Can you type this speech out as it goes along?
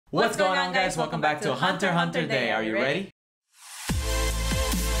What's going on, guys? Welcome back to Hunter x Hunter Day. Are you ready?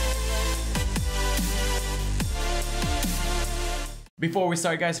 Before we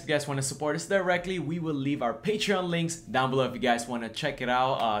start, guys, if you guys want to support us directly, we will leave our Patreon links down below if you guys want to check it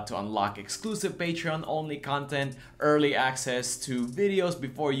out to unlock exclusive Patreon-only content, early access to videos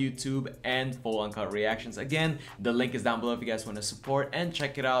before YouTube, and full uncut reactions. Again, the link is down below if you guys want to support and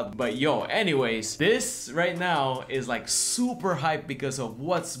check it out. But yo, anyways, this right now is like super hype because of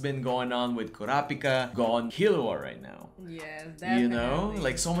what's been going on with Kurapika gone Killua right now. Yes, definitely. You know,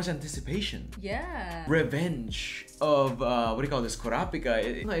 like so much anticipation. Yeah. Revenge of what do you call this? Kurapika.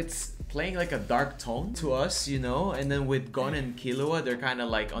 It's playing like a dark tone to us, you know, and then with Gon and Killua, they're kind of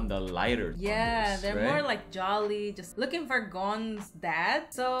like on the lighter. Yeah, this, they're right? more like jolly, just looking for Gon's dad.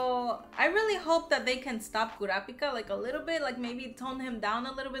 So I really hope that they can stop Kurapika like a little bit, like maybe tone him down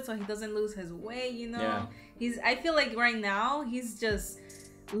a little bit so he doesn't lose his way, you know. Yeah. I feel like right now he's just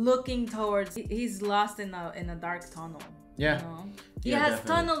looking towards, he's lost in a dark tunnel. Yeah. You know? He has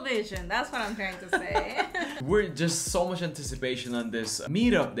tunnel vision. That's what I'm trying to say. We're just so much anticipation on this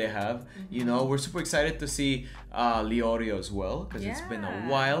meetup they have. You know, we're super excited to see Leorio as well because it's been a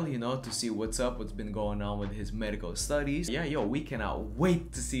while, you know, to see what's up, what's been going on with his medical studies. Yeah, yo, we cannot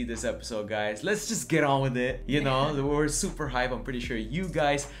wait to see this episode, guys. Let's just get on with it. You know, we're super hype. I'm pretty sure you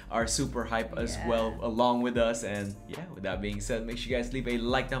guys are super hype as well along with us. And yeah, with that being said, make sure you guys leave a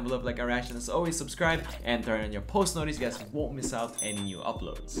like down below, like our reaction. As always, subscribe and turn on your post notice. You guys won't miss out any new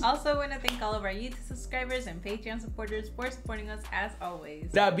uploads. Also, I want to thank all of our YouTube subscribers and Patreon supporters for supporting us as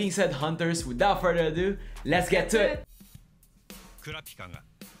always. That being said, Hunters, without further ado, let's get to it.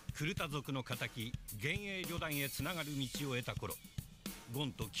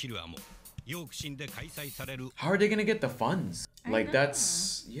 How are they gonna get the funds? Like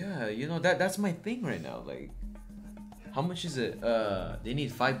that's you know, that's my thing right now. Like, how much is it? They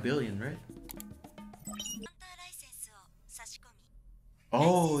need 5 billion, right?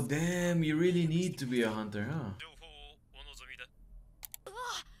 Oh damn, you really need to be a hunter, huh?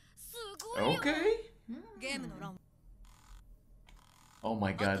 Okay. Oh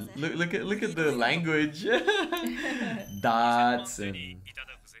my god, look at the language. Dots and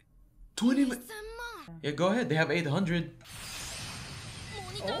 20. Yeah, go ahead. They have 800.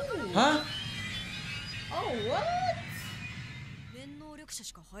 Oh. Huh? Oh, what?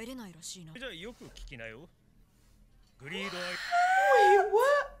 Wait,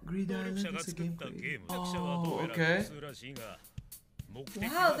 what? Greed Island is a game. Oh, okay.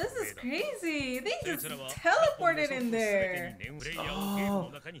 Wow, this is crazy. They just teleported in there. Oh.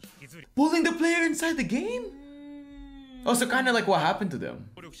 Pulling the player inside the game? Oh, so kind of like what happened to them.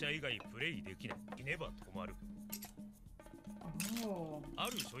 Oh.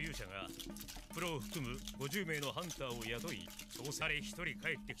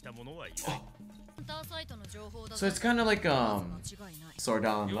 So it's kind of like Sword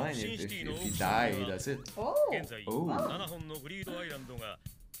Art Online. If you die, that's it. Oh. Oh.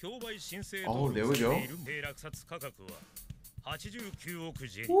 Oh, there we go.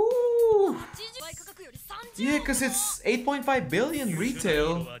 Ooh. Yeah, because it's 8.5 billion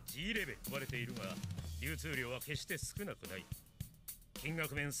retail.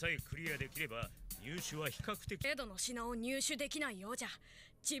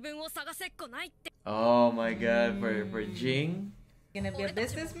 Oh my god, for Jing. Gonna be a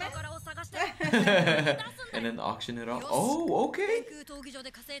businessman? And then auction it off. Oh, okay. Oh,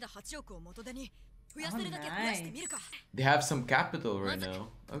 nice. They have some capital right now.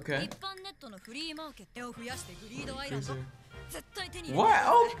 Okay. What?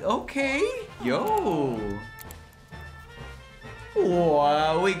 Oh, okay. Yo.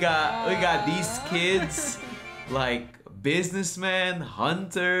 Wow, we got these kids like businessmen,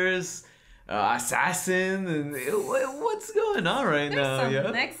 hunters, assassin, and what's going on right now?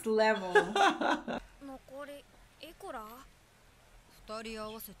 Yeah, next level.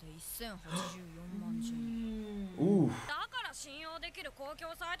 Ooh.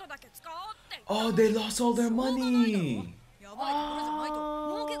 Oh, they lost all their money.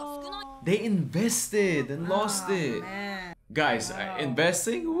 They invested and lost it. Man. Guys,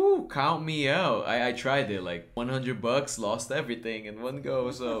 investing? Ooh, count me out. I tried it, like 100 bucks, lost everything in one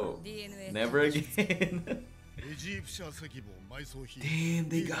go, so never again. Damn,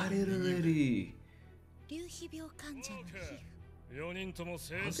 they got it already. How'd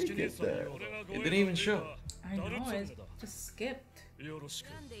they get that? It didn't even show. I know, it just skipped. Do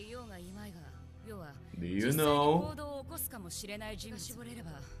you know?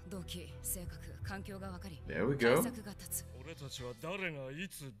 There we go.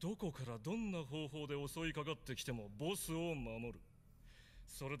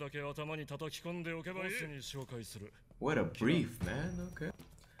 What a brief, man. Okay.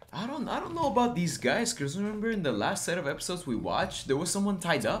 I don't know about these guys, because remember in the last set of episodes we watched, there was someone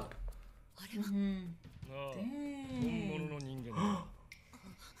tied up. Dang.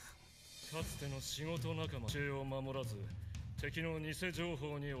 かつての仕事仲間を守らず敵の偽情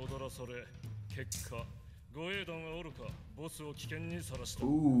報に踊らされ結果護衛団はおるかボスを危険にさらした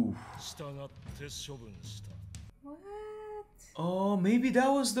従って処分した What? Oh, maybe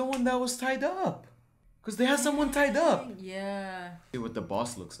that was the one that was tied up. Because they had someone tied up. Yeah. See what the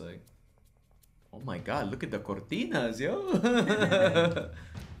boss looks like. Oh my god, look at the cortinas, yo.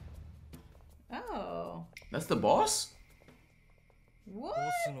 Oh. That's the boss? What?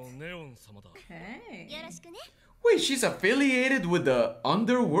 Okay. Wait, she's affiliated with the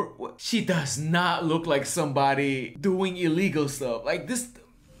underworld? What? She does not look like somebody doing illegal stuff. Like this.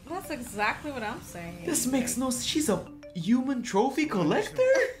 That's exactly what I'm saying. This makes no sense. She's a human trophy collector?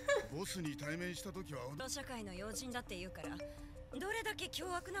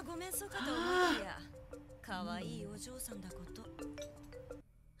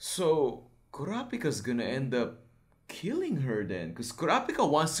 So, Kurapika's gonna end up killing her then, because Kurapika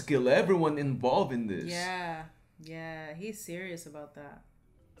wants to kill everyone involved in this. Yeah, he's serious about that.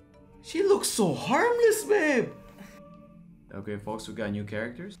 She looks so harmless, babe. Okay, folks, we got new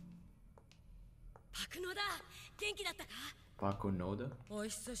characters. Pakunoda.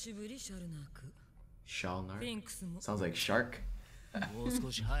 Shalnar. Sounds like shark.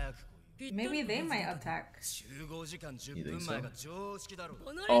 Maybe they might attack. You think so?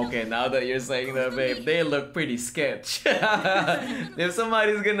 Okay, now that you're saying that, babe, they look pretty sketch. If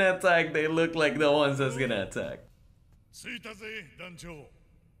somebody's gonna attack, they look like the ones that's gonna attack.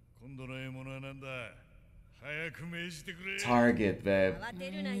 Target, babe.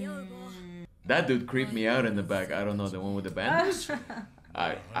 That dude creeped me out in the back. I don't know, the one with the bandage?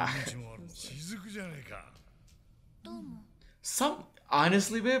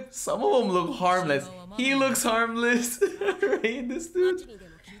 Honestly, babe, some of them look harmless. He looks harmless. Right, this dude?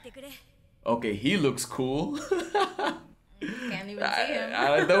 Okay, he looks cool. Can't even see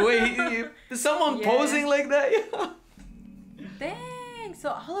him. The way someone posing like that, yeah. Dang,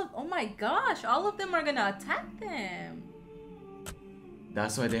 so oh my gosh, all of them are gonna attack them.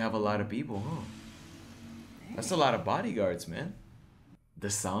 That's why they have a lot of people, huh? Dang. That's a lot of bodyguards, man. The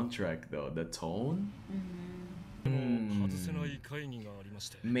soundtrack, though, the tone.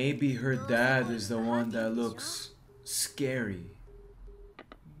 Maybe her dad is the one that looks scary.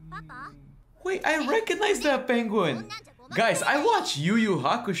 Wait, I recognize that penguin. Guys, I watch Yu Yu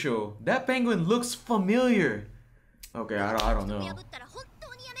Hakusho. That penguin looks familiar. Okay, I don't know.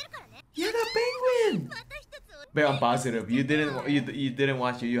 Yeah, that penguin. But I'm positive you didn't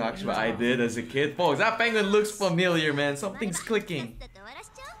watch Yu Yu Hakusho, but I did as a kid. Folks, that penguin looks familiar, man. Something's clicking.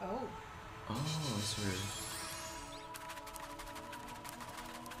 Oh, that's weird.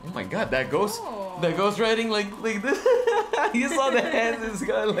 Oh my god, that ghost riding like this. You saw the hands, it's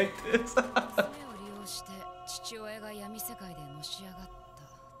going like this.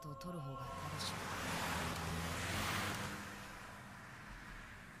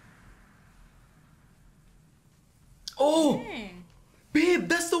 Oh! Dang. Babe,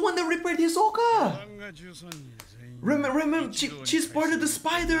 that's the one that repaired Hisoka! Remember, she's part of the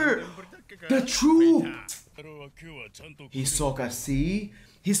spider! The TROUPE! Hisoka, see?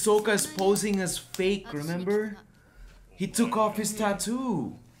 Hisoka is posing as fake, remember? He took off his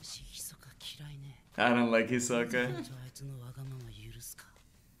tattoo. I don't like Hisoka.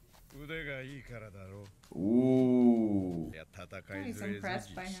 Ooh. He's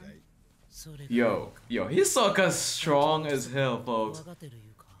impressed by him. Yo, Hisoka's strong as hell, folks.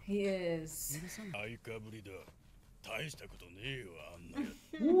 He is.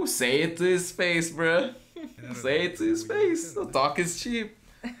 Ooh, say it to his face, bruh. Say it to his face. The talk is cheap.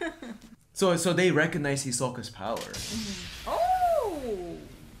 So they recognize Hisoka's power. Oh!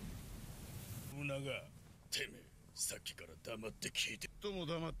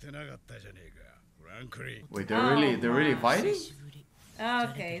 Wait, they're really fighting?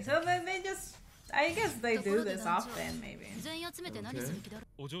 Okay, so they just, I guess they do this often, maybe.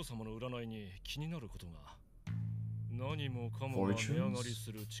 Fortunes?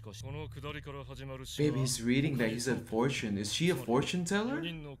 Babe, he's reading that he said fortune. Is she a fortune teller?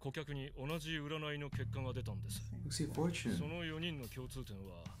 Who's he fortune?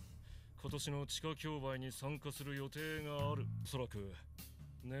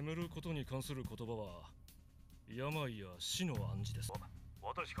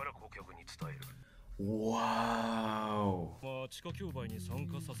 Wow.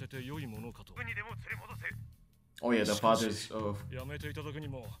 Oh yeah, the fathers of...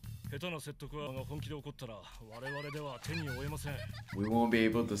 We won't be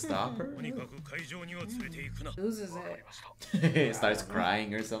able to stop her? Loses it. Starts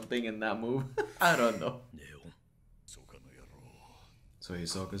crying or something in that move. I don't know. So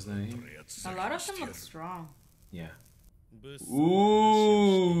Hisoka's not here? A lot of them look strong. Yeah.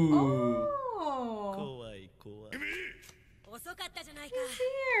 Ooh! Oh! He's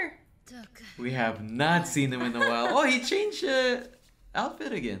here! We have not seen him in a while. Oh, he changed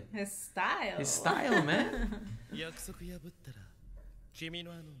outfit again. His style. His style, man.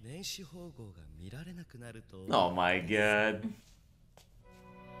 Oh my god.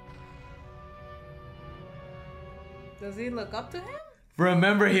 Does he look up to him?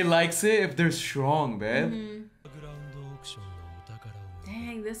 Remember, he likes it if they're strong, man.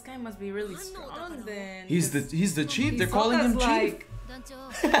 Dang, this guy must be really strong then. He's the chief. They're calling him chief.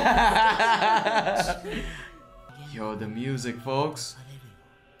 Yo, the music, folks.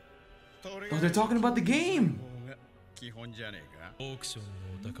 Oh, they're talking about the game.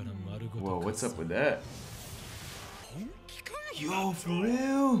 Whoa, what's up with that? Yo, for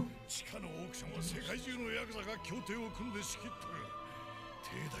real?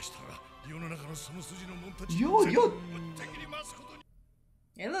 Yo.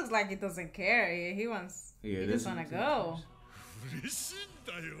 It looks like he doesn't care. He wants. Yeah, he just wanna go.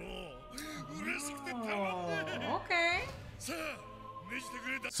 Oh, okay.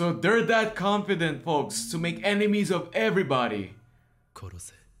 So they're that confident, folks, to make enemies of everybody.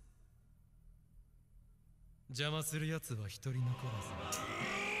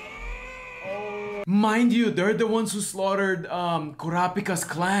 Mind you, they're the ones who slaughtered Kurapika's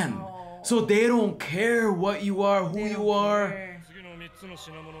clan. So they don't care what you are, who you are.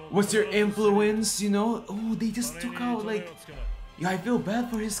 What's your influence, you know? Oh, they just took out, like... Yeah, I feel bad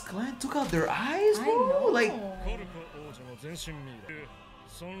for his clan. Took out their eyes, bro? Like...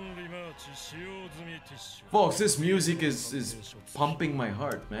 Folks, this music is pumping my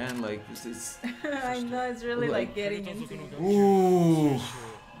heart, man. Like, it's... I know, it's really like getting into it. Ooh. Oh,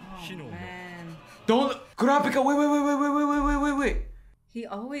 man. Don't... Kurapika, wait. He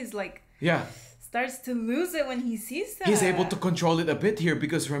always, like... Yeah. Starts to lose it when he sees that. He's able to control it a bit here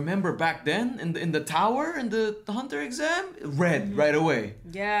because remember back then in the tower in the hunter exam, red right away.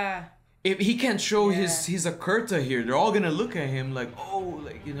 Yeah. If he can't show his Okita here, they're all gonna look at him like, oh,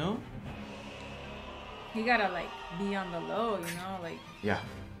 like, you know. He gotta like be on the low, you know, like. Yeah.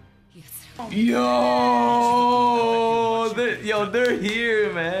 Oh, Yo, they're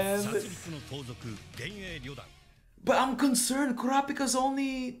here, man. But I'm concerned. Kurapika's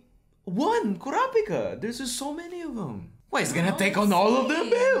only one Kurapika. There's just so many of them. Wait, he's gonna take on all of them,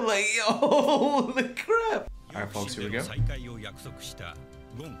 man? Like, yo, holy crap. Alright, folks, here we go.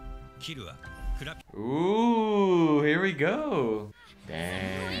 Ooh, here we go.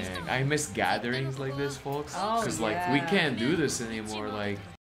 Dang, I miss gatherings like this, folks. Because, like, we can't do this anymore. Like,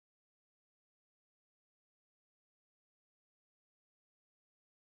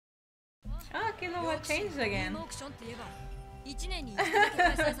 oh, Killua changed again.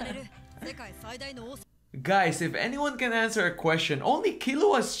 guys, if anyone can answer a question, only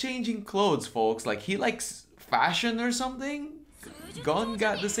Killua's changing clothes, folks. Like, he likes fashion or something. Gon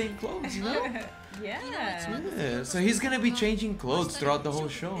got the same clothes, you know? Yeah, so he's gonna be changing clothes throughout the whole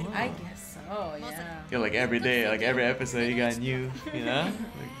show, huh? I guess so, yeah. Yeah, like every day, like every episode, you got new, you know?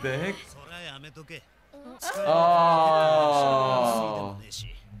 Like, the heck? Oh!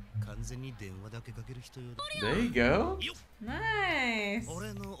 There you go. Nice.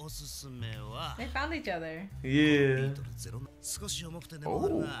 They found each other. Yeah.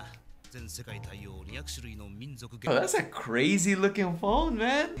 Oh. Oh, that's a crazy looking phone,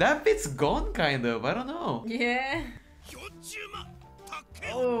 man. That fits Gon kind of. I don't know. Yeah.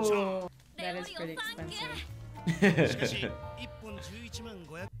 Oh, that is pretty expensive.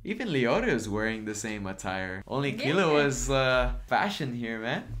 Even Leota is wearing the same attire. Only Killua's fashion here,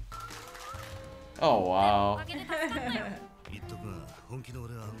 man. Oh wow.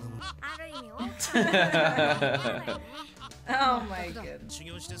 Oh my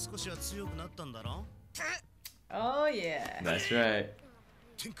goodness. Oh yeah. That's right.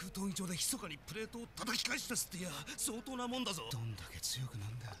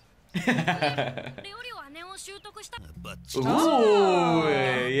 Ooh,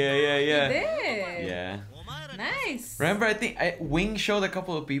 yeah. He did. Yeah. Nice. Remember, I think Wing showed a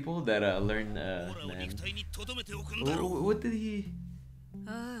couple of people that learned. What did he?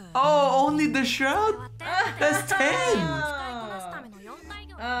 Oh, only the shroud? That's 10!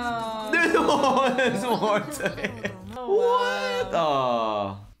 Oh. There's more! There's more to it. What?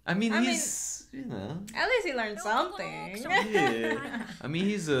 Oh. I mean, you know. At least he learned something. Yeah. I mean,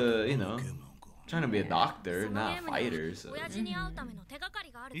 he's you know, trying to be a doctor, not a fighter. So. Let's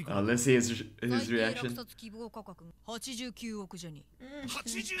see his reaction.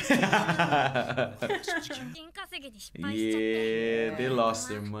 Yeah, they lost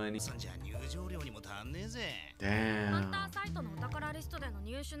their money. Damn.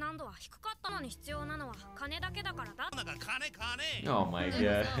 Oh my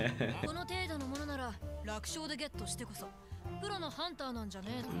god.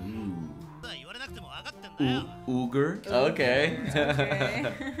 Ooger? Okay.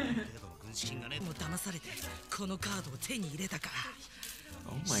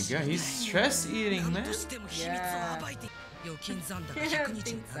 Oh my god, he's stress eating, man. Yeah.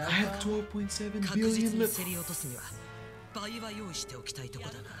 I have 12.7 billion left.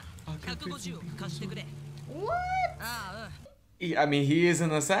 What? I mean, he is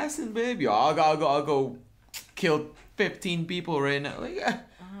an assassin, babe. Yo, I'll go kill 15 people right now. Like,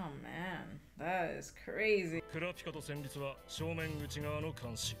 oh man, that is crazy.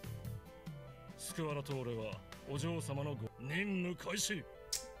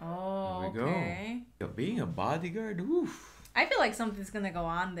 Oh, okay. Yo, being a bodyguard, oof. I feel like something's gonna go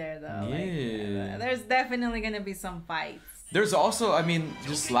on there though. Yeah. Like, there's definitely gonna be some fights. There's also, I mean,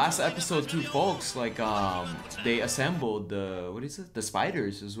 just last episode too, folks, like, they assembled the, what is it? The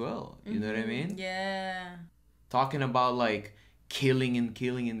spiders as well. You know what I mean? Yeah. Talking about, like, killing and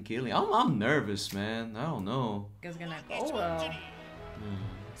killing and killing. I'm nervous, man. I don't know. It's gonna go well.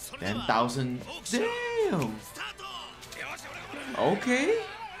 10,000. Damn. Okay.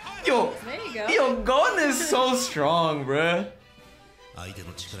 Yo. There you go. Yo, Gon is so strong, bruh.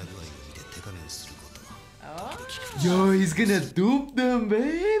 Oh. Yo, he's gonna dupe them,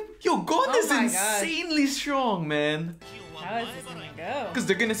 babe. Yo, Gon is my insanely strong, man. How is this gonna go? Because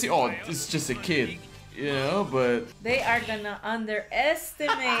they're gonna see, oh, it's just a kid. You know, but... They are gonna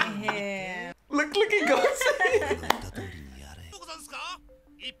underestimate him. Look at Gon.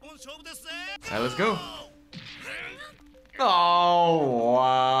 Alright, let's go. Oh,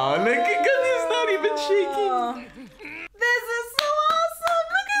 wow. Look at Gon, he's not even shaking. This is so awesome.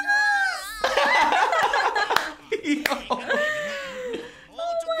 Look at this. Yo. Oh my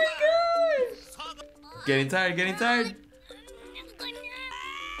god. Getting tired, getting tired.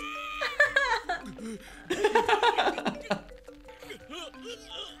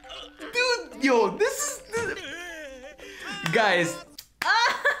 Dude, yo, this is... Guys.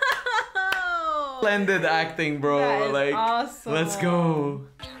 Splendid acting, bro. That is like, awesome. Let's go.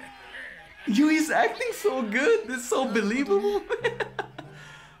 Yo, he's acting so good. It's so believable.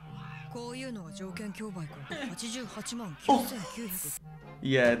 Oh.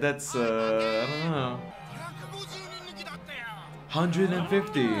 Yeah, that's I don't know.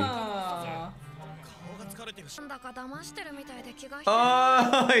 150.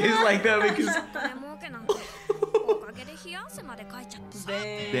 Oh, he's like that because...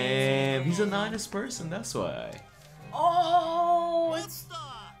 Damn, he's an honest person, that's why. Oh,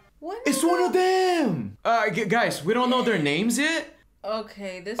 it's one of them! Guys, we don't know their names yet?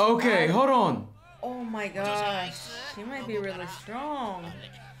 Okay, this Okay, hold on. Oh my gosh, she might be really strong.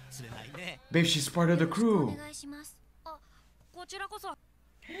 Babe, she's part of the crew.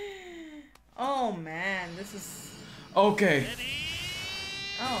 Oh man, this is... Okay.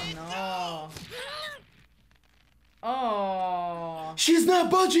 Oh no. Oh. She's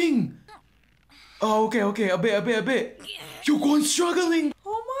not budging! Oh, okay, a bit. You're going struggling!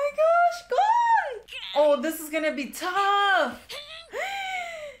 Oh my gosh, gone! Oh, this is gonna be tough!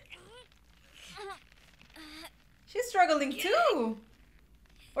 She's struggling too!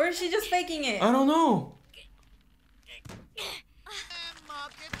 Or is she just faking it? I don't know.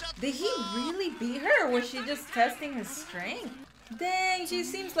 Did he really beat her, or was she just testing his strength? Dang, she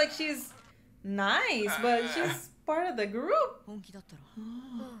seems like she's nice, but she's part of the group.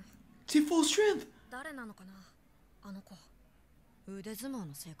 She's full strength.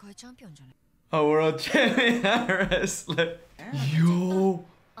 A world champion wrestler. Yo.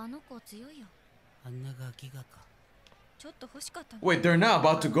 Wait, they're not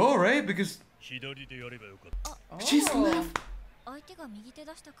about to go, right? Because she's left.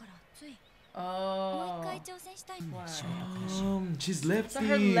 Oh. She's lefty. So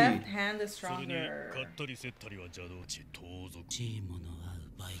her left hand is stronger.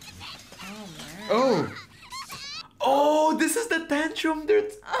 Oh man. Oh, this is the tantrum.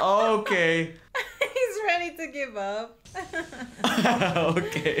 Okay. He's ready to give up.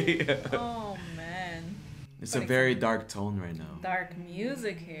 Okay. Oh man. It's a very dark tone right now. Dark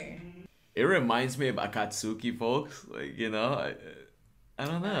music here. It reminds me of Akatsuki, folks. Like, you know, I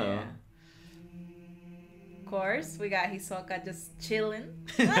don't know. Yeah. course, we got Hisoka just chilling.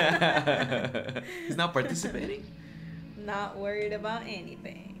 He's not participating? Not worried about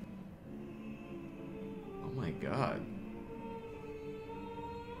anything. Oh my god.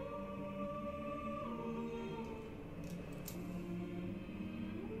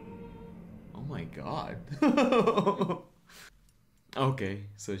 Oh my god. Okay,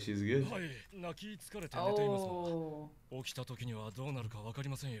 so she's good. Oh.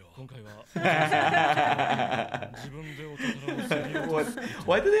 What?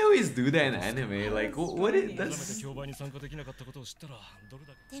 Why do they always do that in anime? Like, what is that's?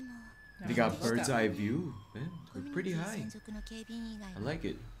 They got bird's eye view, man. They're pretty high. I like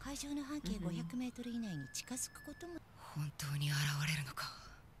it.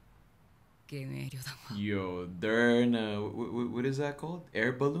 Yo, they're in a, what is that called?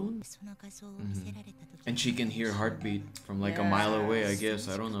 Air balloon? And she can hear heartbeat from like a mile away, I guess.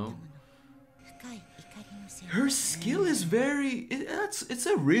 I don't know. Her skill is very, it's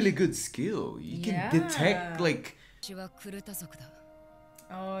a really good skill. You can detect like...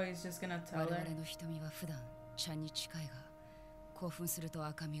 Oh, he's just gonna tell her.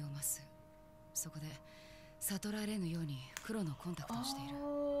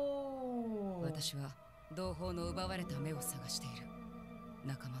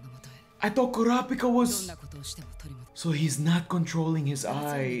 I thought Kurapika was... So he's not controlling his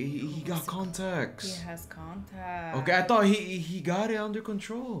eye. He got contacts. He has contacts. Okay, I thought he got it under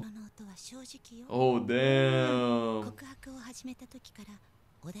control. Oh, damn.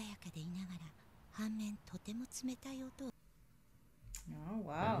 Oh,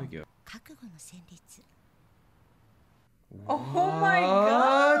 wow. There we go. Oh my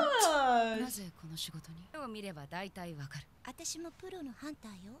god!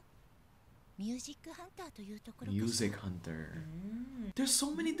 Music hunter. There's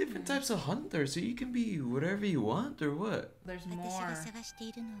so many different types of hunters, so you can be whatever you want or what? There's more.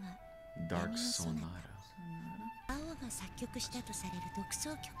 Dark Sonata.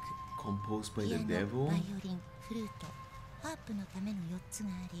 Composed by the devil?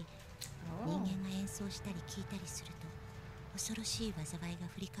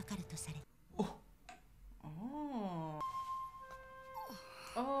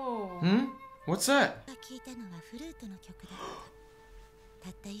 Oh. Hmm? What's that?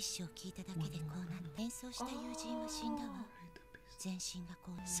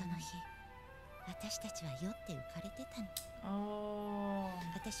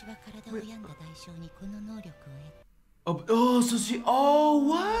 Oh, so she... Oh,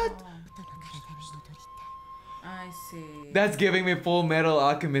 what? I see. That's giving me Full Metal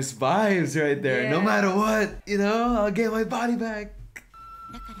Alchemist vibes right there. No matter what, you know, I'll get my body back.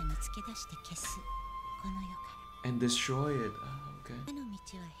 And destroy it. Oh, okay.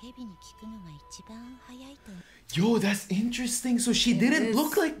 Yo, that's interesting. So she didn't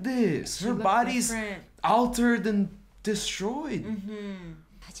look like this. Her body's different. Altered and destroyed.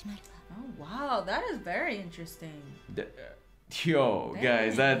 Oh wow, that is very interesting. Yo,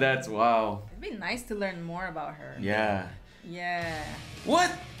 guys, that's wow. It'd be nice to learn more about her. Yeah. Yeah.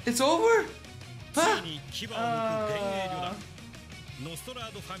 What? It's over? Huh?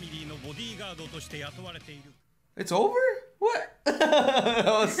 It's over? What? That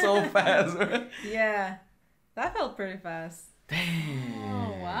was so fast, right? Yeah. That felt pretty fast. Damn.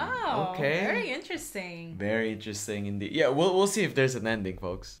 Oh, wow. Okay. Very interesting. Very interesting indeed. Yeah, we'll see if there's an ending,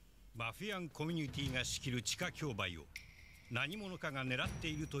 folks. Man,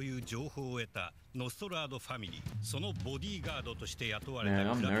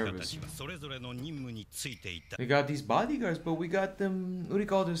 I'm nervous. We got these bodyguards, but we got them, what do you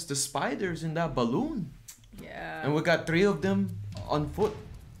call this? The spiders in that balloon. Yeah. And we got 3 of them on foot,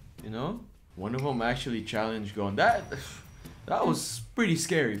 you know? One of them actually challenged Gon. That was pretty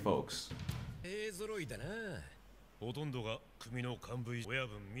scary, folks. This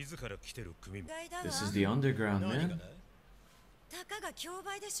is the underground, man.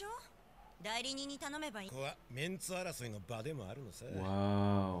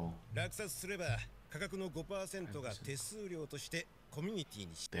 Wow.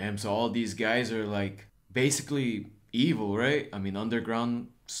 Damn, so all these guys are like basically evil, right? I mean, underground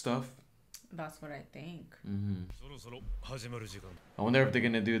stuff. That's what I think. I wonder if they're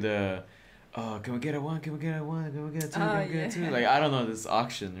gonna do the can we get a 1? Can we get a 1? Can we get a 2? Can we get a 2? Like, I don't know, this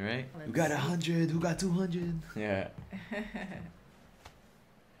auction, right? Who got 100? Who got 200? Yeah.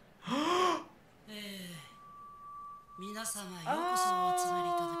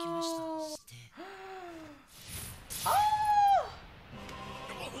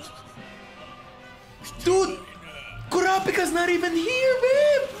 Dude! Kurapika's not even here,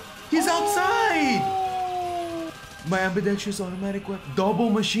 babe! He's outside! My ambidextrous automatic weapon. Double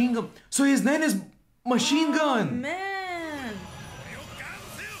machine gun. So his nen is machine gun. Man.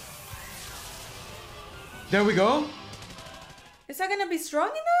 There we go. Is that gonna be strong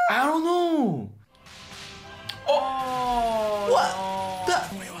enough? I don't know. Oh, What? no.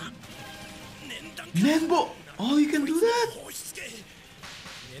 Nenbo. Oh, you can do that?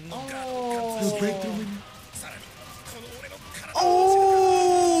 Oh. He'll break through.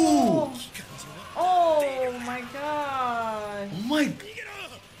 Oh! Oh my god. Oh my.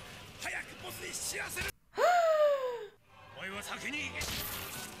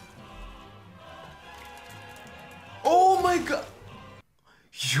 Oh my god.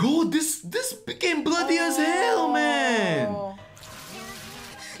 Yo, this became bloody as hell, man.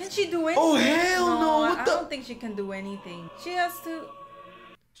 Can she do anything? Oh hell no! What I the? don't think she can do anything. She has to.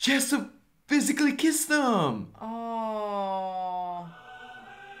 She has to physically kiss them. Oh.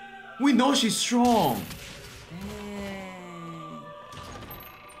 We know she's strong. Dang.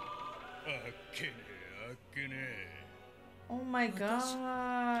 Oh my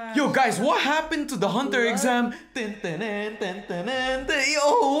god. Yo, guys, what happened to the hunter exam? Yo,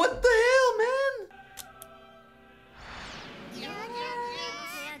 what the hell, man?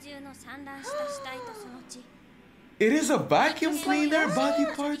 It is a vacuum cleaner, body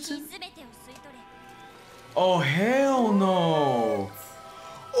parts. Oh hell no!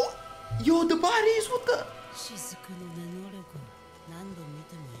 Oh, yo, the bodies, what the?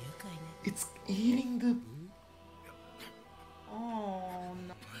 It's eating the. Oh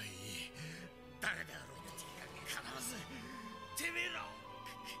no.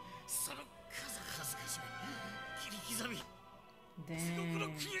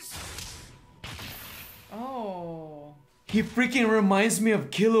 Dang. Oh. He freaking reminds me of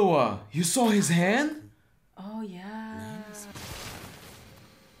Killua. You saw his hand? Oh yeah.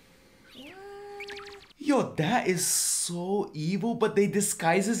 Yo, that is so evil, but they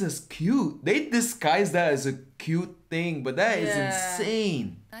disguise it as cute. They disguise that as a cute thing, but that is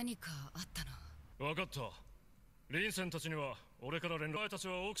insane.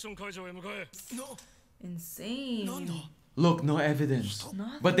 Insane. Look, no evidence.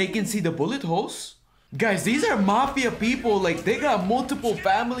 But they can see the bullet holes. Guys, these are mafia people. Like, they got multiple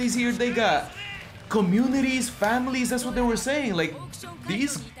families here. They got communities, families. That's what they were saying. Like,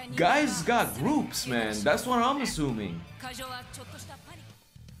 these guys got groups, man. That's what I'm assuming.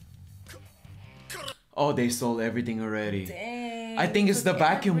 Oh, they stole everything already. Dang. I think it's the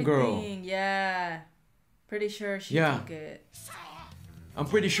vacuum girl. Everything. Yeah. Pretty sure she took it. I'm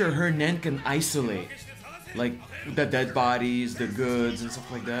pretty sure her Nen can isolate. Like, the dead bodies, the goods, and stuff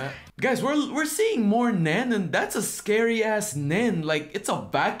like that. Guys, we're seeing more Nen, and that's a scary ass Nen. Like, it's a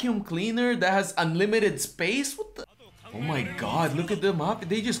vacuum cleaner that has unlimited space. What the? Oh my god, look at them up.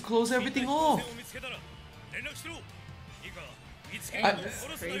 They just close everything off. That's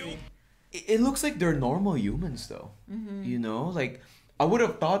crazy. It looks like they're normal humans, though. You know, like, I would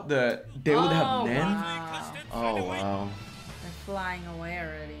have thought that they would have Nen. Wow. Oh, wow. They're flying away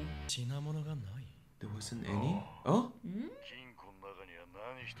already. There wasn't any? Oh? Hmm?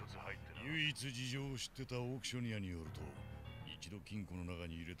 唯一事情を知ってたオークショニアによると、一度金庫の中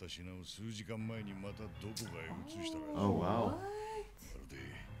に入れた品を数時間前にまたどこかへ移したらしい。Oh, wow. まるで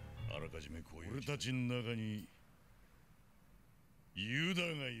あらかじめこういう俺たちの中にユダが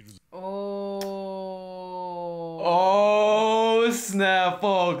いるぞ。Oh, snap,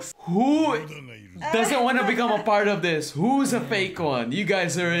 folks. Who doesn't want to become a part of this? Who's a fake one? You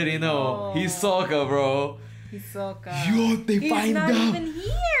guys already know. He's Sokka, bro. Hisoka. Yo, they find out. He's not even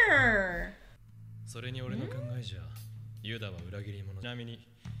here. それに俺の考えじゃ、ユダは裏切り者。ちなみに、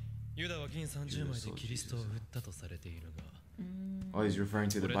ユダは銀30枚でキリストを売ったとされているが、Oh, he's referring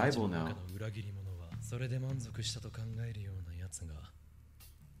to the Bible now. 裏切り者はそれで満足したと考えるようなやつが、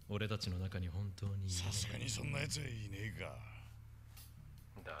俺たちの中に本当にいる。さすがにそんなやつはいねえか。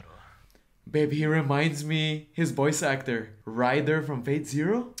だろう。 Babe, he reminds me, his voice actor, Ryder from Fate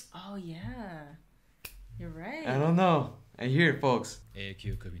Zero? Oh yeah. You're right. I don't know. I hear it, folks. 永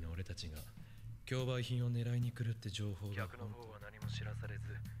久首の俺たちが競売品を狙いに来るって情報が客の方は何も知らされず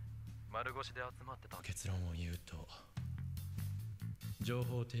丸腰で集まってた。結論を言うと情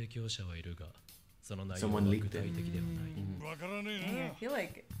報提供者はいるがその内容は具体的ではない。わからねえ I な。 feel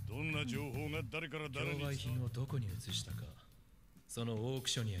like どんな情報が誰から誰に競売品をどこに移したかそのオーク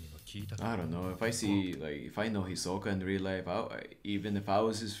ショニアには聞いたか。 I don't know. If I see, like, if I know Hisoka in real life, even if I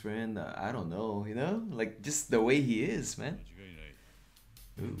was his friend, I don't know, you know? Like, just the way he is, man. 間違いない。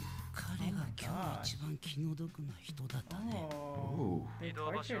Ooh. Oh, they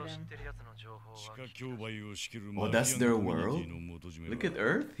tortured him. Oh, that's their world? Look at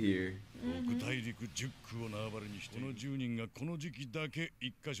Earth here.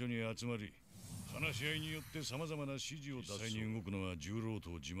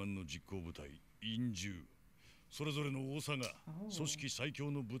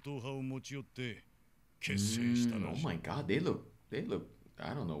 Oh my god, they look,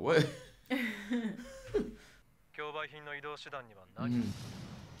 I don't know what.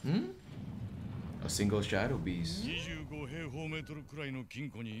 A single shadow beast.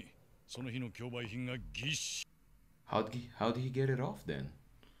 How did he get it off then?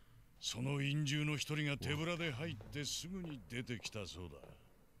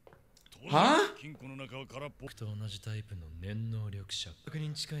 Huh?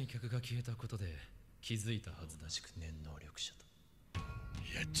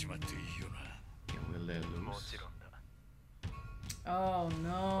 We'll let loose. Oh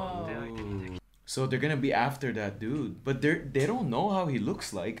no. So they're gonna be after that dude, but they don't know how he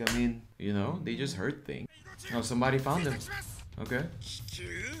looks like. I mean, you know, they just heard things. Oh, somebody found him. Okay.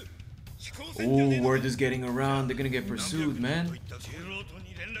 Oh, word is getting around. They're gonna get pursued, man.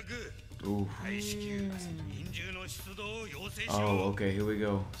 Ooh. Oh, okay, here we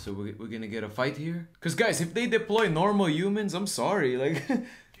go. So we're gonna get a fight here? Because guys, if they deploy normal humans, I'm sorry, like,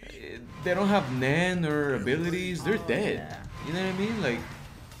 they don't have Nen or abilities, they're dead. Yeah. You know what I mean? Like,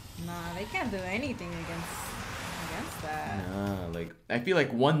 Nah, they can't do anything against that. nah, like, I feel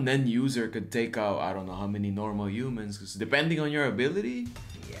like one Nen user could take out, I don't know how many normal humans, because depending on your ability,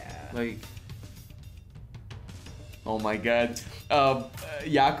 Yeah. like, oh my god.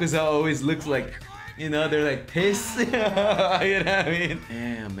 Yakuza always looks like, you know, they're like pissed. You know what I mean?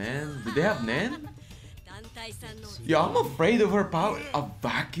 Damn, man. Do they have Nen? Yo, I'm afraid of her power. A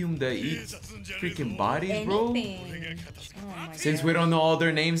vacuum that eats freaking bodies, bro. Anything. Oh my Since we don't know all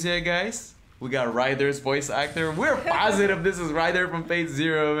their names yet, guys, we got Ryder's voice actor. We're positive this is Ryder from Fate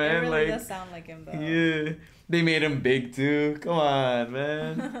Zero, man. It really like, does sound like him though. yeah. They made him big too. Come on,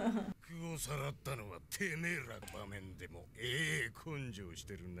 man.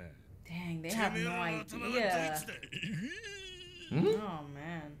 Dang, they have no idea. Oh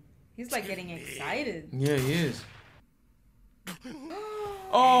man. He's like getting excited. Yeah, he is.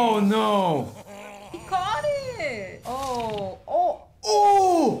 Oh no! He caught it! Oh, oh,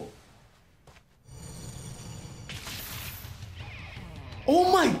 Oh!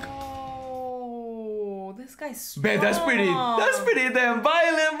 Oh my! oh! This guy's strong. Man, that's pretty damn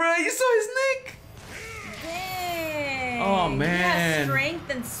violent, bro. You saw his neck? Dang. Oh He man. has strength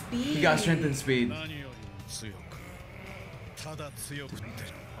and speed. He got strength and speed.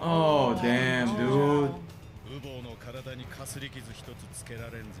 Oh damn, dude.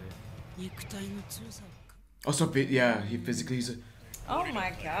 Oh, so yeah, he physically is. Oh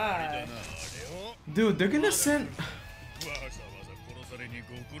my god. Dude, they're gonna send.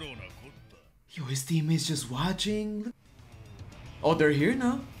 Yo, his teammates just watching. Oh, they're here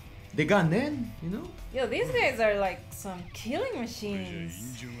now. They got Nen, you know? Yo, these guys are like some killing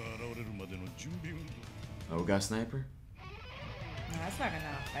machines. Oh, we got sniper? No, that's not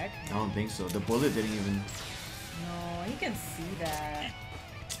gonna affect I him. don't think so. The bullet didn't even. No, he can see that.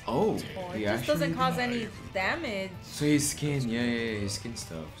 Oh, Oh, he it just doesn't actually cause did. any damage. So his skin, yeah, his skin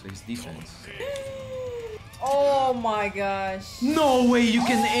stuff. So his defense. Oh my gosh. No way you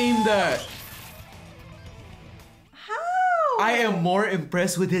can aim that! How? I am more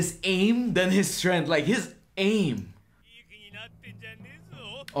impressed with his aim than his strength. Like his aim.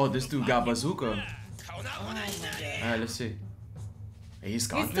 Oh, this dude got bazooka. Oh my god. Alright, let's see. He's He's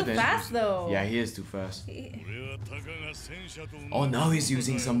confident. too fast though. Yeah, he is too fast. He- Oh, now he's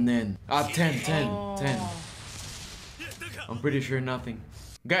using some Nen. 10. Oh. I'm pretty sure nothing.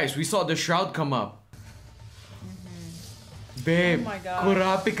 Guys, we saw the shroud come up. Babe, Oh my God.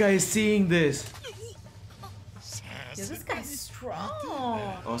 Kurapika is seeing this. Yo, this guy's strong.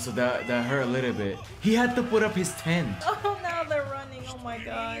 Oh, so that hurt a little bit. He had to put up his tent. Oh, now they're running. Oh my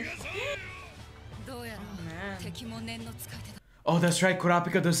gosh. Oh man. Oh, that's right.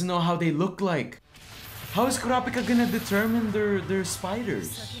 Kurapika doesn't know how they look like. How is Kurapika gonna determine their spiders?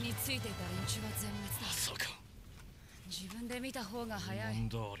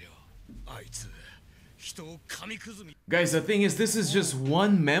 Guys, the thing is, this is just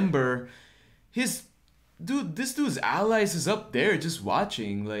one member. This dude's allies is up there just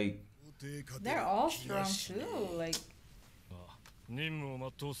watching. Like, They're all strong too. Like, 任務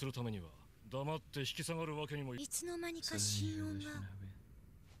を全うするためには黙って引き下がるわけにもいいつの間にか心音が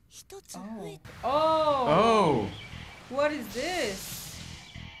一つ増えた。 oh, oh, what is this?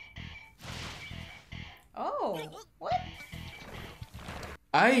 Oh, what?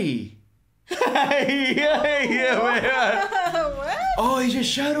 Aye. Yeah, man. What? Oh, he's a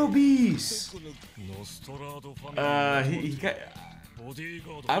Shadow Beast.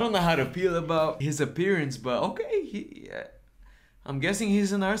 I don't know how to feel about his appearance, but okay. I'm guessing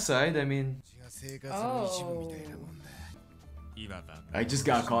he's on our side. I mean, Oh. I just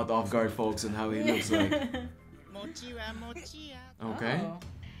got caught off guard, folks, on how he looks like. Okay. Oh.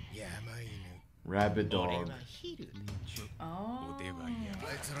 Rabbit dog. Oh.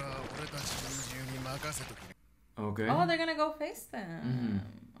 Okay. Oh, they're gonna go face them.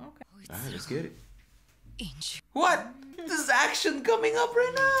 Okay. Alright, let's get it. What? There's action coming up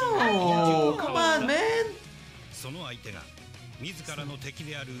right now. Come on, man.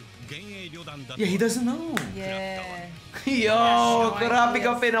 Yeah, he doesn't know. Yeah. Yo,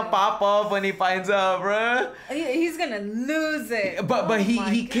 kurapika finna pop up when he finds out, bruh. He's gonna lose it. But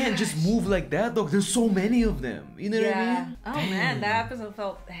he can't just move like that, though. There's so many of them. You know what I mean? Oh man, that episode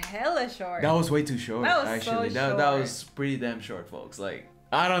felt hella short. That was way too short. That was actually. so That short. was pretty damn short, folks. Like,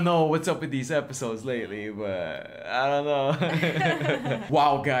 I don't know what's up with these episodes lately, but I don't know.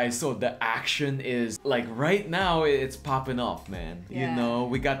 Wow, guys, so the action is like right now it's popping off, man. Yeah. You know,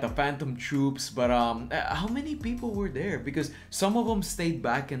 we got the Phantom Troops, but how many people were there? Because some of them stayed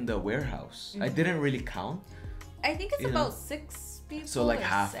back in the warehouse. I didn't really count. I think it's You about know? 6 people. So like or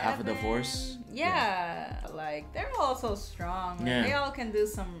half of the 7. force. Yeah, like they're all so strong. Like, Yeah. They all can do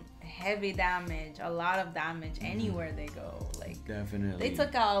some heavy damage, a lot of damage anywhere they go. Like Definitely. they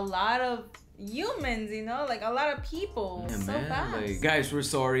took out a lot of humans, you know, like a lot of people Yeah, so man, fast. like, guys, we're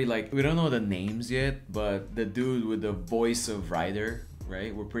sorry. Like, we don't know the names yet, but the dude with the voice of Ryder,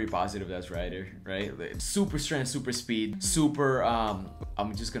 right? We're pretty positive that's Ryder, right? Like, super strength, super speed, super,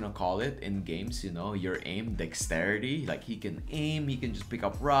 I'm just gonna call it in games, you know, your aim, dexterity. Like, he can aim, he can just pick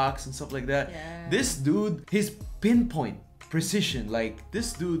up rocks and stuff like that. Yeah. This dude, his pinpoint precision, like,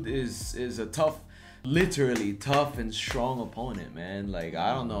 this dude is a tough, literally tough and strong opponent, man. Like,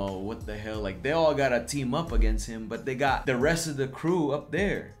 I don't know what the hell, like, they all gotta team up against him, but they got the rest of the crew up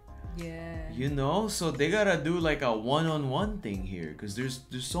there, Yeah. you know, so they gotta do like a one-on-one thing here because there's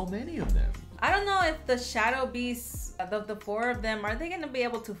so many of them. I don't know if the Shadow Beasts, the 4 of them, are they gonna be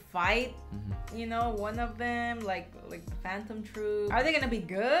able to fight? You know, one of them, like the Phantom Troop. Are they gonna be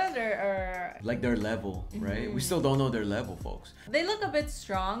good or Like their level, right? We still don't know their level, folks. they look a bit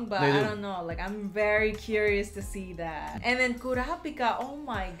strong, but They I do. don't know. Like, I'm very curious to see that. And then Kurapika, oh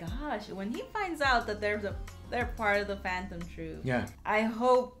my gosh, when he finds out that they're part of the Phantom Troop, Yeah. I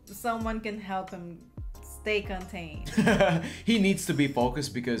hope someone can help him stay contained. He needs to be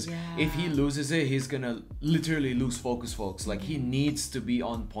focused because if he Yeah. loses it, he's gonna literally lose focus, folks. Like, he needs to be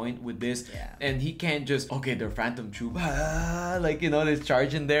on point with this, Yeah. and he can't just, okay, they're Phantom Troop, like, you know, there's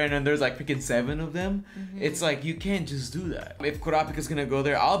charging there, and then there's like freaking 7 of them. It's like, you can't just do that. If Kurapika's gonna go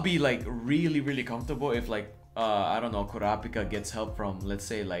there, I'll be like really comfortable if like I don't know, Kurapika gets help from, let's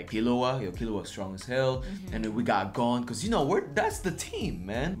say, like Killua. Yo, Killua's strong as hell, and then we got Gon, because, you know, that's the team,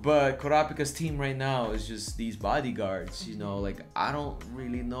 man. But Kurapika's team right now is just these bodyguards, you know, like, I don't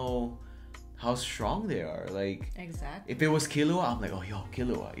really know how strong they are. Like, Exactly. if it was Killua, I'm like, oh, yo,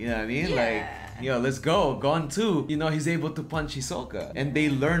 Killua, you know what I mean? Yeah. Like, yo, let's go. Gon too, you know, he's able to punch Hisoka, and they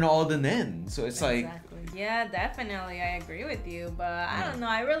learn all the Nen, so it's like, Yeah, definitely, I agree with you, but I don't know.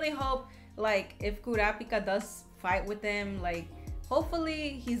 I really hope, like, if Kurapika does fight with them, like,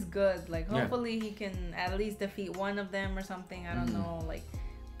 hopefully he's good. Like, hopefully he can at least defeat one of them or something. I don't know, like,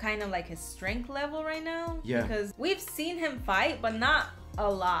 kind of like his strength level right now. Yeah. Because we've seen him fight, but not a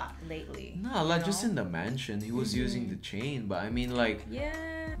lot lately. no, like, just in the mansion, he was using the chain, but I mean, like, Yeah.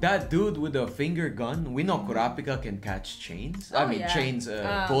 that dude with the finger gun, we know Kurapika can catch chains. I Oh, mean, yeah. chains,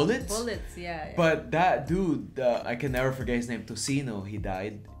 bullets. Bullets, yeah. But that dude, I can never forget his name, Tocino, he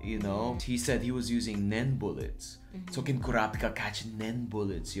died, you know? He said he was using Nen bullets. So can Kurapika catch Nen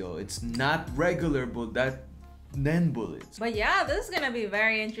bullets, yo? It's not regular, but that Nen bullets. But yeah, this is gonna be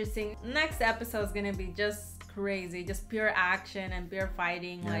very interesting. Next episode is gonna be just crazy, just pure action and pure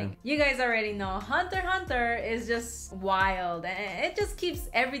fighting. Like, you guys already know, Hunter x Hunter is just wild, and it just keeps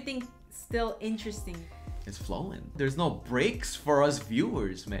everything still interesting. It's flowing. There's no breaks for us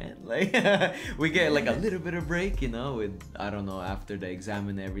viewers, man. Like, we get like a little bit of break, you know, with, I don't know, after the exam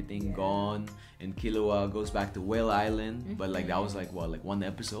and everything gone, and Killua goes back to Whale Island, but like, that was like, what, like 1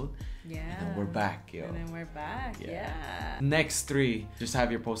 episode? Yeah. And then we're back, yo. And then we're back. Yeah. Next 3, just have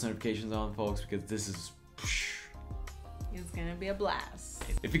your post notifications on, folks, because this is... It's gonna be a blast.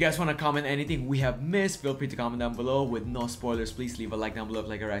 If you guys want to comment anything we have missed, feel free to comment down below. With no spoilers, please leave a like down below,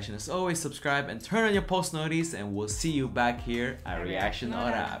 like a reaction. As always, subscribe and turn on your post notices, and we'll see you back here at Reaction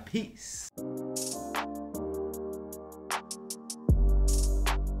Hora. Peace.